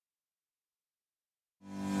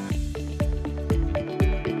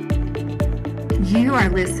You are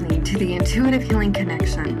listening to the Intuitive Healing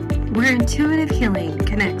Connection, where intuitive healing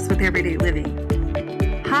connects with everyday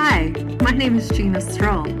living. Hi, my name is Gina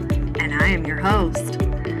Stroll, and I am your host.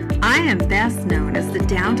 I am best known as the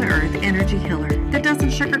down-to-earth energy healer that doesn't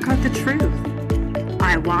sugarcoat the truth.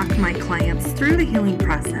 I walk my clients through the healing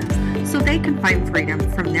process so they can find freedom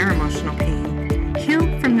from their emotional pain, heal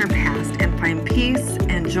from their past, and find peace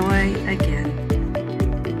and joy again.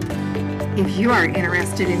 If you are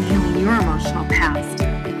interested in healing your emotional past,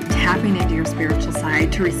 tapping into your spiritual side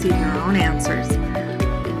to receive your own answers,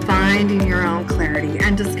 finding your own clarity,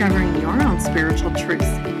 and discovering your own spiritual truths,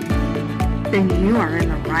 then you are in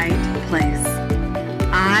the right place.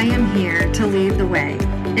 I am here to lead the way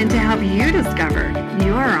and to help you discover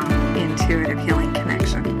your own intuitive healing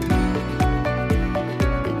connection.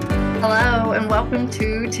 Hello, and welcome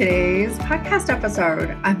to today's podcast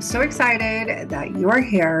episode. I'm so excited that you are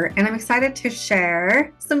here, and I'm excited to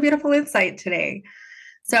share some beautiful insight today.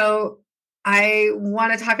 So I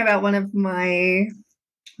want to talk about one of my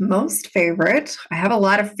most favorite. I have a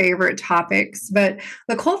lot of favorite topics, but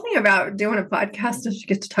the cool thing about doing a podcast is you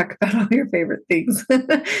get to talk about all your favorite things.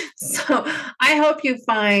 So I hope you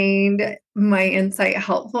find my insight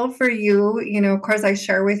helpful for you. Of course, I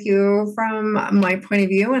share with you from my point of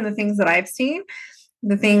view and the things that I've seen,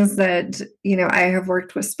 the things that, I have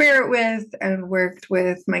worked with spirit with and worked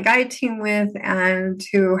with my guide team with, and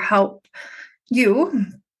to help you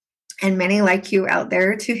and many like you out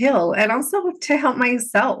there to heal, and also to help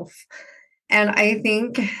myself. And I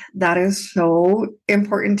think that is so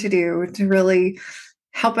important to do, to really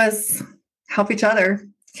help us help each other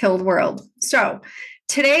heal the world. So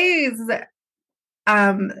today's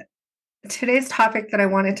topic that I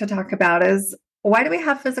wanted to talk about is, why do we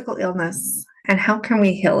have physical illness and how can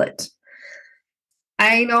we heal it?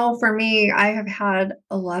 I know for me, I have had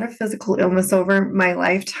a lot of physical illness over my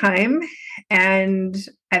lifetime, and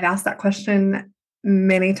I've asked that question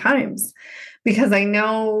many times because I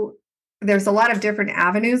know there's a lot of different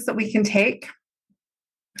avenues that we can take,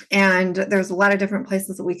 and there's a lot of different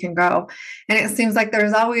places that we can go. And it seems like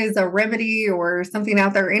there's always a remedy or something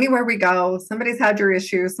out there. Anywhere we go, somebody's had your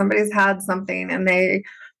issue, somebody's had something, and they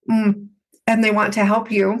want to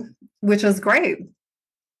help you, which is great.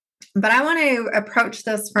 But I want to approach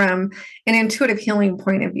this from an intuitive healing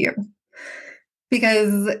point of view,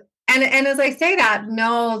 because, and as I say that,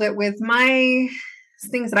 know that with my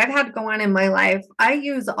things that I've had go on in my life, I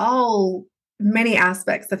use many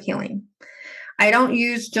aspects of healing. I don't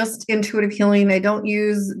use just intuitive healing. I don't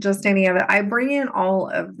use just any of it. I bring in all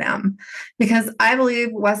of them because I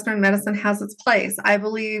believe Western medicine has its place. I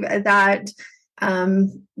believe that,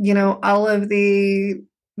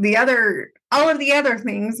 all of the other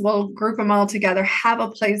things, we'll group them all together, have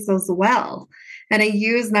a place as well. And I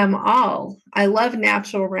use them all. I love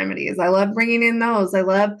natural remedies. I love bringing in those. I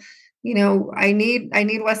love, I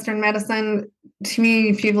need Western medicine. To me,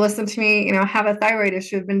 if you've listened to me, I have a thyroid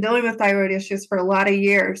issue. I've been dealing with thyroid issues for a lot of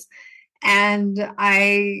years. And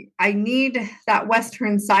I need that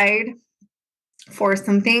Western side for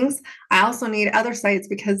some things. I also need other sides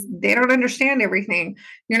because they don't understand everything.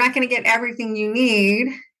 You're not going to get everything you need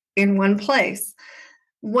in one place.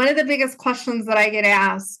 One of the biggest questions that I get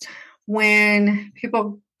asked when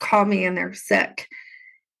people call me and they're sick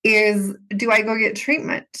is, do I go get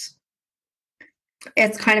treatment?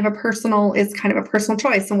 It's kind of a personal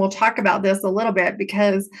choice. And we'll talk about this a little bit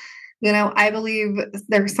because, I believe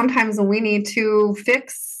there's sometimes we need to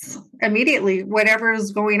fix immediately whatever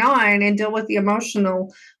is going on and deal with the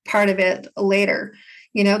emotional part of it later.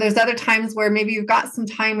 There's other times where maybe you've got some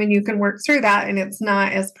time and you can work through that and it's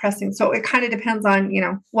not as pressing. So it kind of depends on,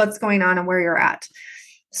 what's going on and where you're at.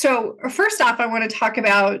 So first off, I want to talk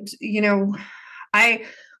about, when I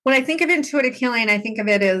think of intuitive healing, I think of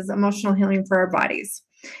it as emotional healing for our bodies.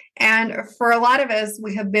 And for a lot of us,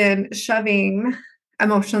 we have been shoving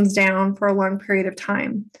emotions down for a long period of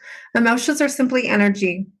time. Emotions are simply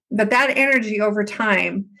energy, but that energy over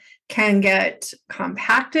time can get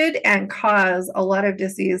compacted and cause a lot of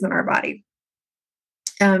disease in our body.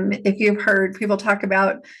 If you've heard people talk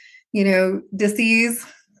about, disease,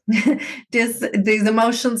 these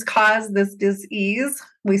emotions cause this disease.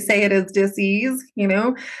 We say it as disease,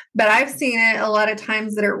 but I've seen it a lot of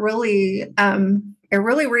times that it really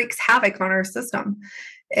wreaks havoc on our system.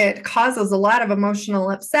 It causes a lot of emotional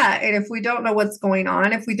upset. And if we don't know what's going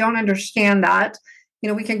on, if we don't understand that,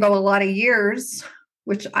 we can go a lot of years,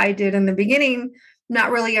 which I did in the beginning, not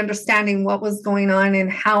really understanding what was going on and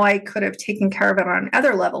how I could have taken care of it on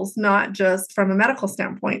other levels, not just from a medical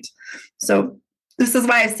standpoint. So this is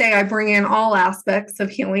why I say I bring in all aspects of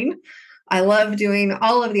healing. I love doing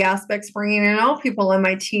all of the aspects, bringing in all people on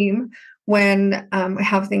my team, when we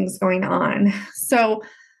have things going on. So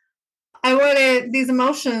I wanted these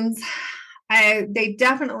emotions, they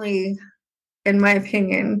definitely, in my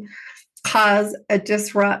opinion, cause a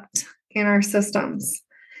disrupt in our systems.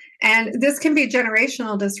 And this can be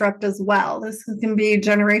generational disrupt as well. This can be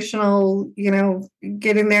generational,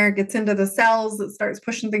 get in there, gets into the cells, it starts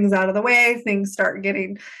pushing things out of the way, things start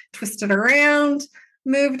getting twisted around,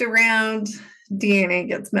 moved around, DNA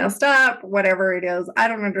gets messed up, whatever it is. I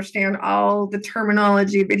don't understand all the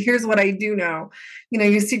terminology, but here's what I do know.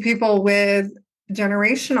 You see people with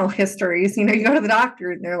generational histories. You go to the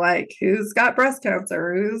doctor and they're like, who's got breast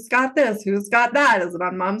cancer? Who's got this? Who's got that? Is it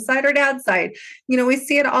on mom's side or dad's side? We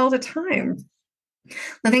see it all the time.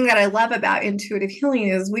 The thing that I love about intuitive healing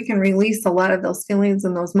is we can release a lot of those feelings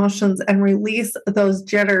and those emotions and release those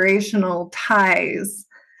generational ties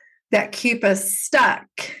that keep us stuck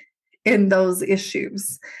in those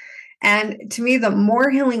issues. And to me, the more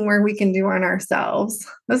healing work we can do on ourselves,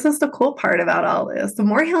 this is the cool part about all this, the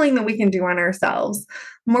more healing that we can do on ourselves,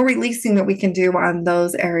 the more releasing that we can do on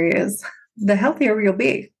those areas, the healthier we'll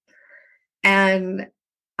be. And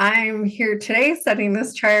I'm here today setting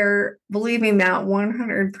this chair, believing that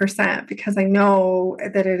 100% because I know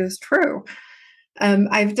that it is true.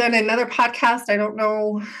 I've done another podcast. I don't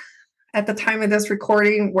know at the time of this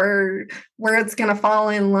recording where it's going to fall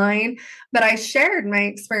in line, but I shared my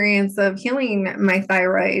experience of healing my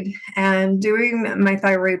thyroid and doing my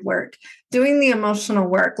thyroid work, doing the emotional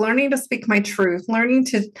work, learning to speak my truth, learning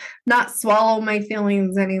to not swallow my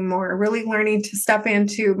feelings anymore, really learning to step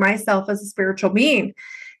into myself as a spiritual being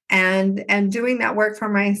and doing that work for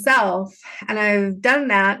myself. And I've done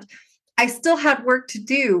that. I still had work to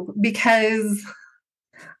do because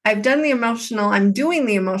I've done the emotional, I'm doing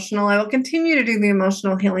the emotional. I will continue to do the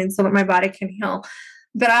emotional healing so that my body can heal.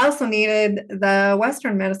 But I also needed the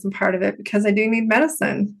Western medicine part of it because I do need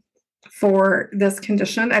medicine for this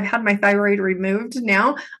condition. I've had my thyroid removed.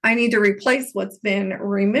 Now I need to replace what's been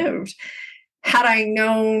removed. Had I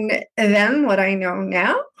known then what I know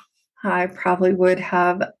now, I probably would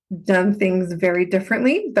have done things very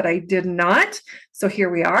differently, but I did not. So here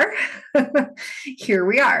we are. Here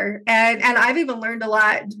we are. And I've even learned a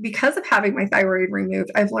lot because of having my thyroid removed.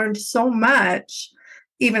 I've learned so much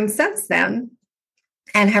even since then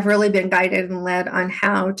and have really been guided and led on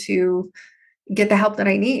how to get the help that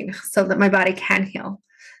I need so that my body can heal.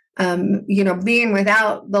 Being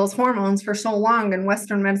without those hormones for so long and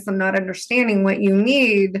Western medicine not understanding what you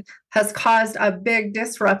need has caused a big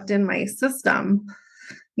disrupt in my system.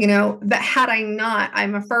 But had I not,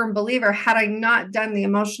 I'm a firm believer, had I not done the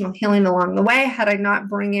emotional healing along the way, had I not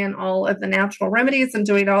bring in all of the natural remedies and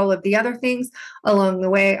doing all of the other things along the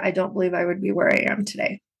way, I don't believe I would be where I am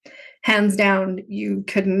today. Hands down, you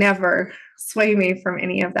could never sway me from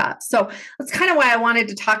any of that. So that's kind of why I wanted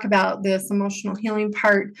to talk about this emotional healing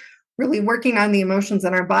part, really working on the emotions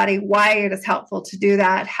in our body, why it is helpful to do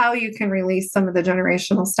that, how you can release some of the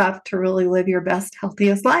generational stuff to really live your best,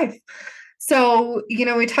 healthiest life. So,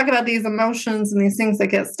 we talk about these emotions and these things that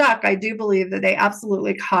get stuck. I do believe that they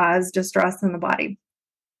absolutely cause distress in the body,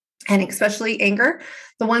 and especially anger.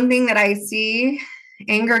 The one thing that I see,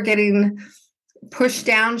 anger getting pushed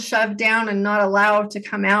down, shoved down, and not allowed to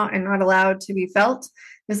come out and not allowed to be felt.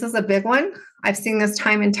 This is a big one. I've seen this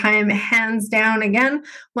time and time, hands down again,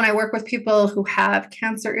 when I work with people who have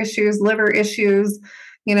cancer issues, liver issues.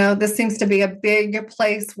 This seems to be a big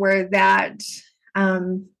place where that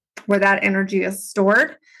energy is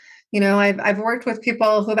stored. I've worked with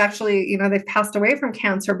people who've actually, they've passed away from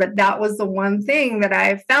cancer, but that was the one thing that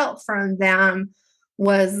I felt from them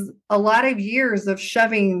was a lot of years of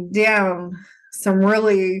shoving down some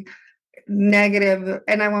really negative,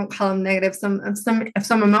 and I won't call them negative,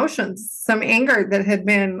 some emotions, some anger that had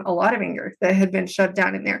been, a lot of anger that had been shoved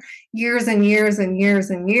down in there. Years and years and years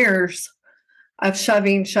and years of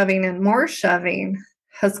shoving, and more shoving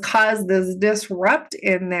has caused this disrupt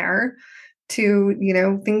in there to,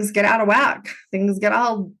 things get out of whack, things get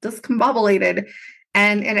all discombobulated.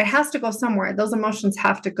 And it has to go somewhere. Those emotions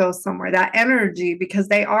have to go somewhere. That energy, because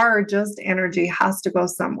they are just energy, has to go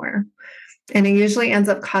somewhere. And it usually ends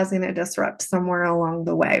up causing a disrupt somewhere along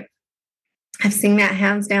the way. I've seen that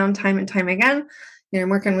hands down time and time again. I'm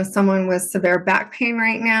working with someone with severe back pain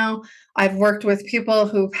right now. I've worked with people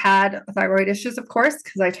who've had thyroid issues, of course,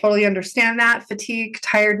 because I totally understand that. Fatigue,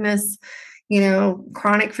 tiredness,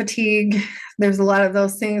 chronic fatigue. There's a lot of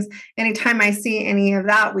those things. Anytime I see any of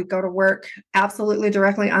that, we go to work absolutely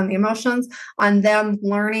directly on the emotions, on them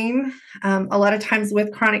learning. A lot of times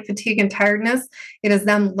with chronic fatigue and tiredness, it is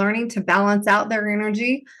them learning to balance out their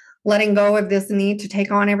energy, letting go of this need to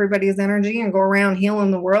take on everybody's energy and go around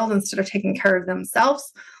healing the world instead of taking care of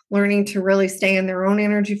themselves, learning to really stay in their own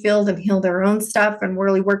energy field and heal their own stuff, and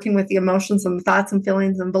really working with the emotions and thoughts and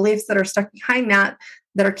feelings and beliefs that are stuck behind that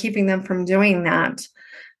are keeping them from doing that.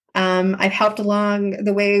 I've helped along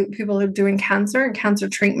the way people are doing cancer and cancer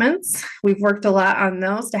treatments. We've worked a lot on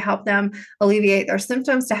those to help them alleviate their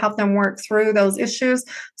symptoms, to help them work through those issues,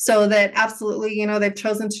 so that absolutely, they've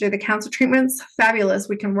chosen to do the cancer treatments. Fabulous.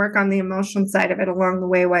 We can work on the emotion side of it along the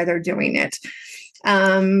way while they're doing it.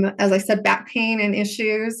 As I said, back pain and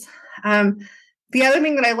issues. The other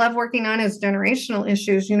thing that I love working on is generational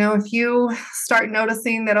issues. If you start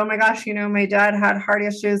noticing that, oh my gosh, my dad had heart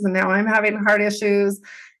issues and now I'm having heart issues,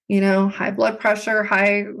 high blood pressure,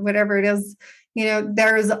 high, whatever it is,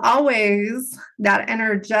 there's always that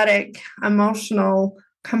energetic, emotional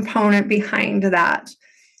component behind that.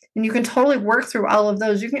 And you can totally work through all of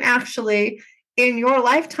those. You can actually, in your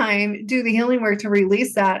lifetime, do the healing work to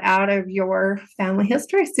release that out of your family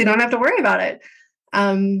history, so you don't have to worry about it.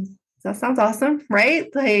 That sounds awesome, right?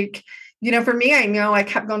 Like, for me, I know I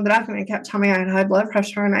kept going to the doctor and I kept telling me I had high blood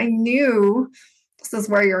pressure, and I knew, this is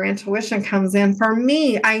where your intuition comes in. For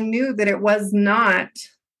me, I knew that it was not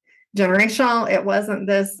generational. It wasn't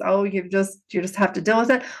this, oh, you just have to deal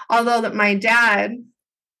with it. Although that my dad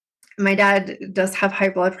does have high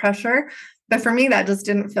blood pressure, but for me, that just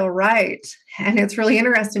didn't feel right. And it's really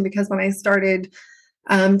interesting because when I started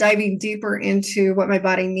diving deeper into what my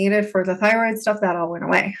body needed for the thyroid stuff, that all went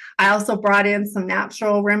away. I also brought in some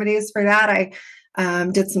natural remedies for that. I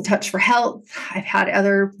did some Touch for Health. I've had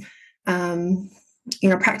other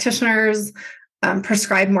practitioners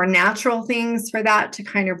prescribe more natural things for that to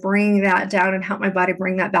kind of bring that down and help my body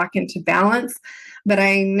bring that back into balance. But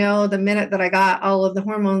I know the minute that I got all of the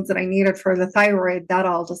hormones that I needed for the thyroid, that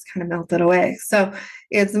all just kind of melted away. So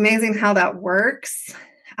it's amazing how that works.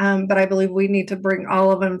 But I believe we need to bring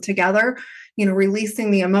all of them together,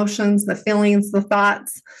 releasing the emotions, the feelings, the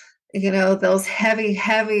thoughts, those heavy,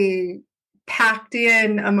 heavy packed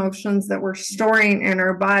in emotions that we're storing in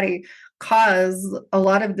our body cause a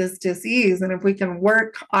lot of this disease. And if we can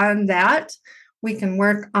work on that, we can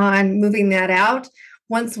work on moving that out.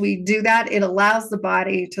 Once we do that, it allows the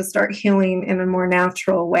body to start healing in a more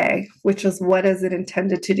natural way, which is what is it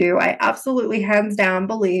intended to do. I absolutely, hands down,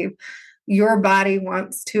 believe your body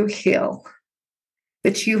wants to heal,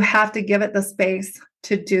 but you have to give it the space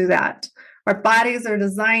to do that. Our bodies are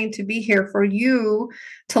designed to be here for you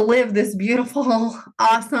to live this beautiful,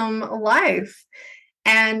 awesome life.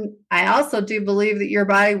 And I also do believe that your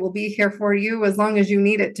body will be here for you as long as you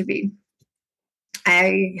need it to be.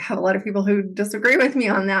 I have a lot of people who disagree with me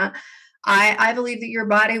on that. I believe that your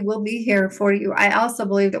body will be here for you. I also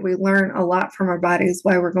believe that we learn a lot from our bodies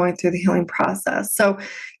while we're going through the healing process. So,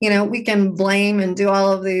 we can blame and do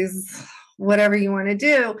all of these, whatever you want to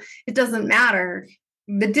do. It doesn't matter.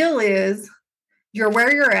 The deal is you're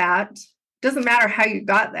where you're at. Doesn't matter how you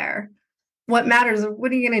got there. What matters is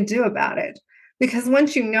what are you going to do about it? Because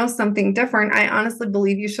once you know something different, I honestly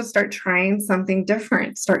believe you should start trying something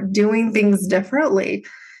different, start doing things differently.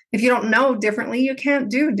 If you don't know differently, you can't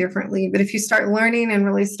do differently. But if you start learning and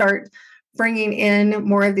really start bringing in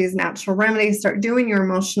more of these natural remedies, start doing your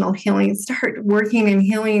emotional healing, start working and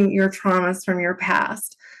healing your traumas from your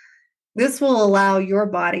past, this will allow your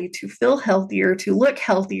body to feel healthier, to look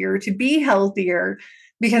healthier, to be healthier,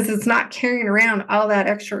 because it's not carrying around all that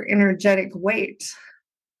extra energetic weight.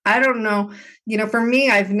 I don't know, for me,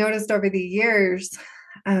 I've noticed over the years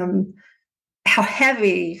how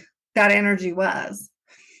heavy that energy was.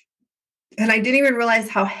 And I didn't even realize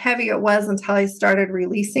how heavy it was until I started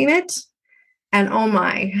releasing it. And oh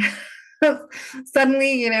my,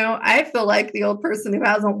 suddenly, I feel like the old person who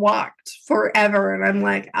hasn't walked forever. And I'm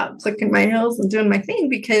like out clicking my heels and doing my thing,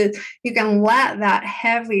 because you can let that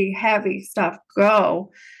heavy, heavy stuff go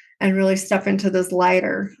and really step into this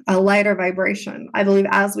lighter vibration. I believe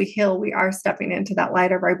as we heal, we are stepping into that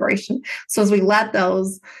lighter vibration. So as we let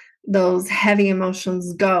those heavy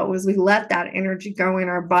emotions go, as we let that energy go in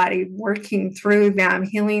our body, working through them,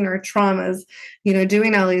 healing our traumas,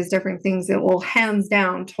 doing all these different things, it will hands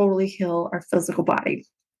down totally heal our physical body.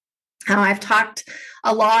 Now, I've talked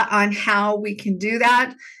a lot on how we can do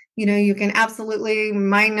that. You can absolutely,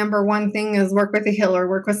 my number one thing is work with a healer,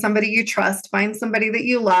 work with somebody you trust, find somebody that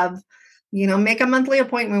you love, make a monthly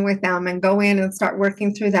appointment with them and go in and start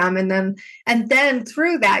working through them. And then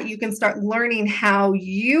through that, you can start learning how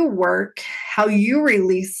you work, how you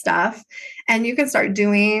release stuff, and you can start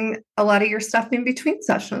doing a lot of your stuff in between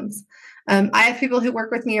sessions. I have people who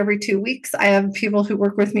work with me every 2 weeks. I have people who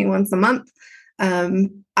work with me once a month.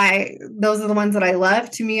 those are the ones that I love.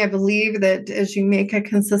 To me, I believe that as you make a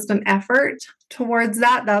consistent effort towards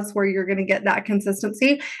that, that's where you're going to get that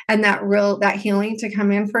consistency and that healing to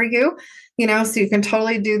come in for you, so you can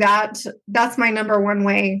totally do that. That's my number one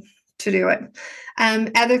way to do it.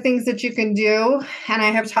 Other things that you can do, and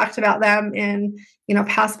I have talked about them in,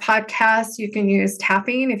 past podcasts, you can use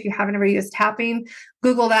tapping. If you haven't ever used tapping,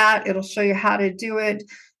 Google that. It'll show you how to do it.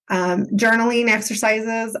 Journaling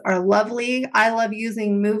exercises are lovely. I love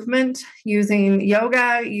using movement, using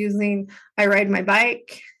yoga, I ride my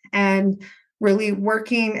bike and really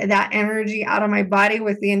working that energy out of my body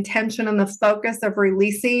with the intention and the focus of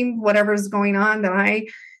releasing whatever's going on that I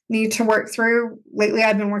need to work through. Lately,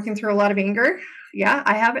 I've been working through a lot of anger. Yeah,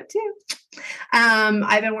 I have it too.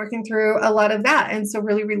 I've been working through a lot of that. And so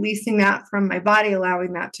really releasing that from my body,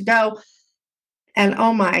 allowing that to go. And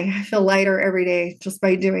oh my, I feel lighter every day just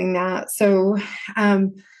by doing that. So,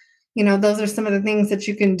 those are some of the things that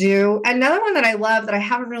you can do. Another one that I love that I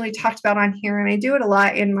haven't really talked about on here, and I do it a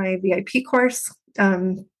lot in my VIP course.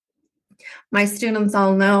 My students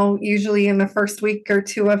all know, usually in the first week or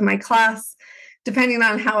two of my class, depending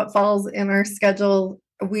on how it falls in our schedule,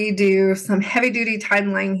 we do some heavy duty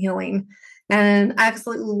timeline healing. And I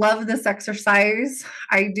absolutely love this exercise.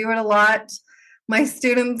 I do it a lot. My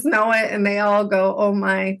students know it and they all go, oh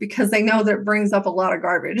my, because they know that it brings up a lot of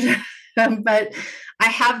garbage. But I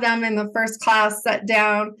have them in the first class set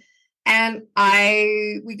down and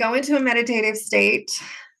we go into a meditative state.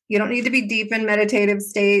 You don't need to be deep in meditative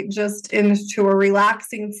state, just into a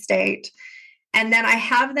relaxing state. And then I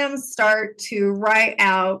have them start to write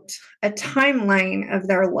out a timeline of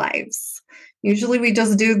their lives. Usually we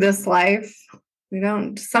just do this life.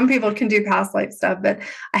 Some people can do past life stuff, but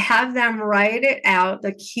I have them write it out,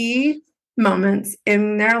 the key moments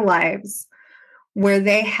in their lives where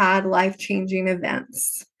they had life-changing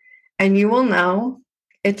events. And you will know,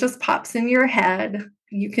 it just pops in your head.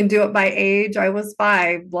 You can do it by age. I was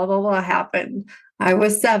 5, blah, blah, blah happened. I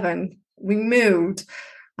was 7, we moved.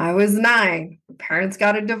 I was 9, parents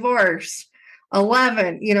got a divorce.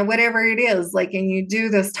 11, whatever it is, and you do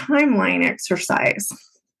this timeline exercise.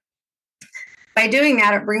 By doing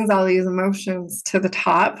that, it brings all these emotions to the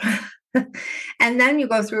top. And then you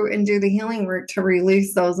go through and do the healing work to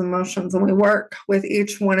release those emotions. And we work with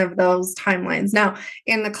each one of those timelines. Now,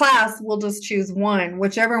 in the class, we'll just choose one.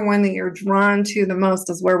 Whichever one that you're drawn to the most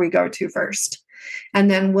is where we go to first. And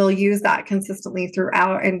then we'll use that consistently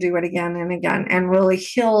throughout and do it again and again and really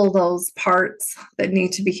heal those parts that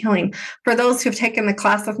need to be healing. For those who've taken the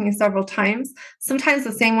class with me several times, sometimes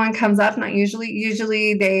the same one comes up, not usually.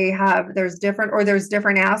 Usually there's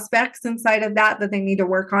different aspects inside of that they need to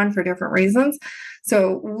work on for different reasons.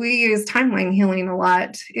 So we use timeline healing a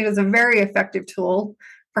lot. It is a very effective tool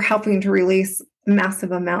for helping to release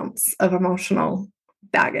massive amounts of emotional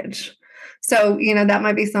baggage. So, that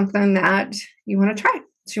might be something that you want to try,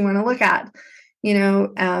 that you want to look at,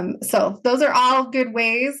 so those are all good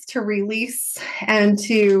ways to release and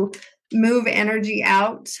to move energy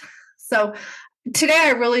out. So today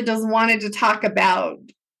I really just wanted to talk about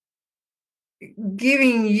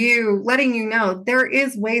letting you know there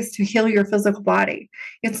is ways to heal your physical body.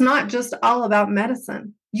 It's not just all about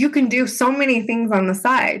medicine. You can do so many things on the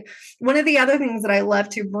side. One of the other things that I love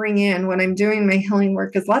to bring in when I'm doing my healing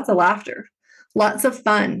work is lots of laughter, lots of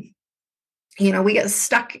fun. We get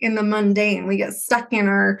stuck in the mundane. We get stuck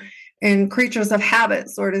in creatures of habit,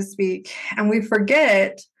 so to speak. And we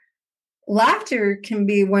forget laughter can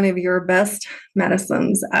be one of your best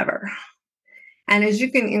medicines ever. And as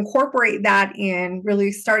you can incorporate that in,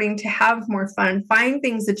 really starting to have more fun, find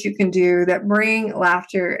things that you can do that bring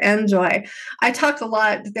laughter and joy. I talked a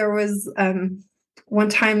lot. There was one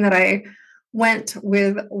time that I went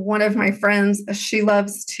with one of my friends. She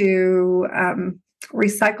loves to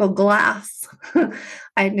recycle glass.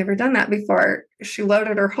 I had never done that before. She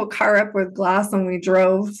loaded her whole car up with glass and we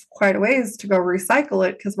drove quite a ways to go recycle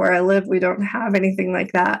it because where I live, we don't have anything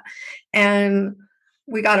like that. And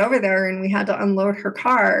we got over there and we had to unload her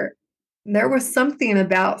car. There was something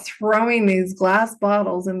about throwing these glass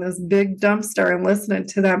bottles in this big dumpster and listening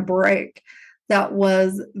to them break. That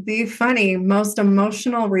was the funny, most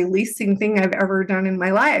emotional releasing thing I've ever done in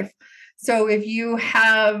my life. So if you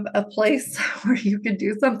have a place where you could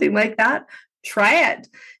do something like that, try it.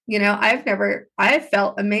 I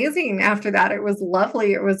felt amazing after that. It was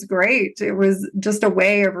lovely. It was great. It was just a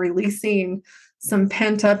way of releasing some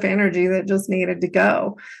pent up energy that just needed to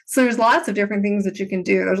go. So there's lots of different things that you can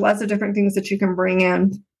do. There's lots of different things that you can bring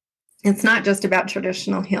in. It's not just about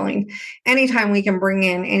traditional healing. Anytime we can bring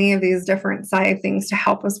in any of these different side things to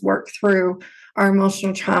help us work through our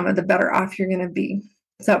emotional trauma, the better off you're going to be.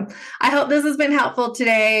 So I hope this has been helpful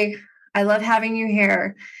today. I love having you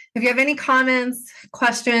here. If you have any comments,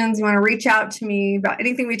 questions, you want to reach out to me about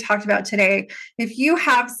anything we talked about today, if you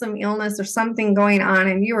have some illness or something going on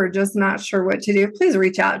and you are just not sure what to do, please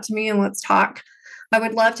reach out to me and let's talk. I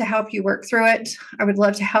would love to help you work through it. I would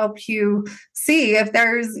love to help you see if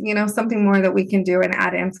there's, something more that we can do and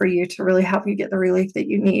add in for you to really help you get the relief that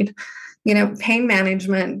you need. Pain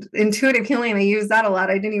management, intuitive healing, I use that a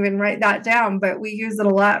lot. I didn't even write that down, but we use it a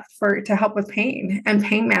lot to help with pain and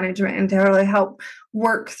pain management and to really help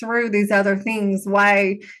work through these other things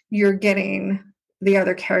while you're getting the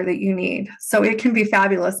other care that you need. So it can be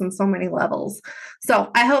fabulous on so many levels.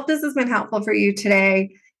 So I hope this has been helpful for you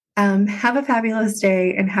today. Have a fabulous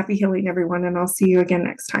day and happy healing, everyone. And I'll see you again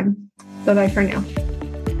next time. Bye-bye for now.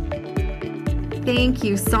 Thank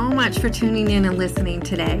you so much for tuning in and listening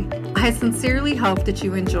today. I sincerely hope that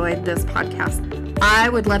you enjoyed this podcast. I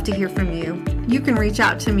would love to hear from you. You can reach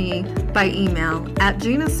out to me by email at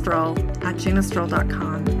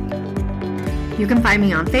GinaStroll@GinaStroll.com. You can find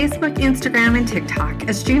me on Facebook, Instagram, and TikTok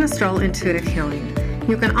as Gina Stroll Intuitive Healing.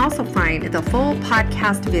 You can also find the full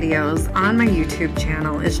podcast videos on my YouTube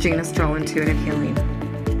channel as Gina Stroll Intuitive Healing.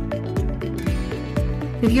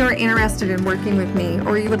 If you are interested in working with me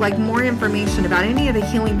or you would like more information about any of the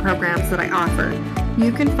healing programs that I offer,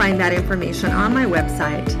 you can find that information on my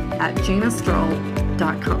website at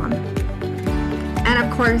GinaStroll.com. And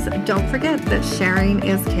of course, don't forget that sharing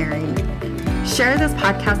is caring. Share this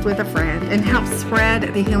podcast with a friend and help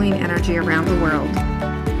spread the healing energy around the world.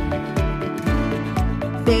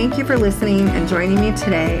 Thank you for listening and joining me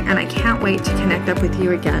today, and I can't wait to connect up with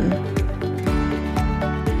you again.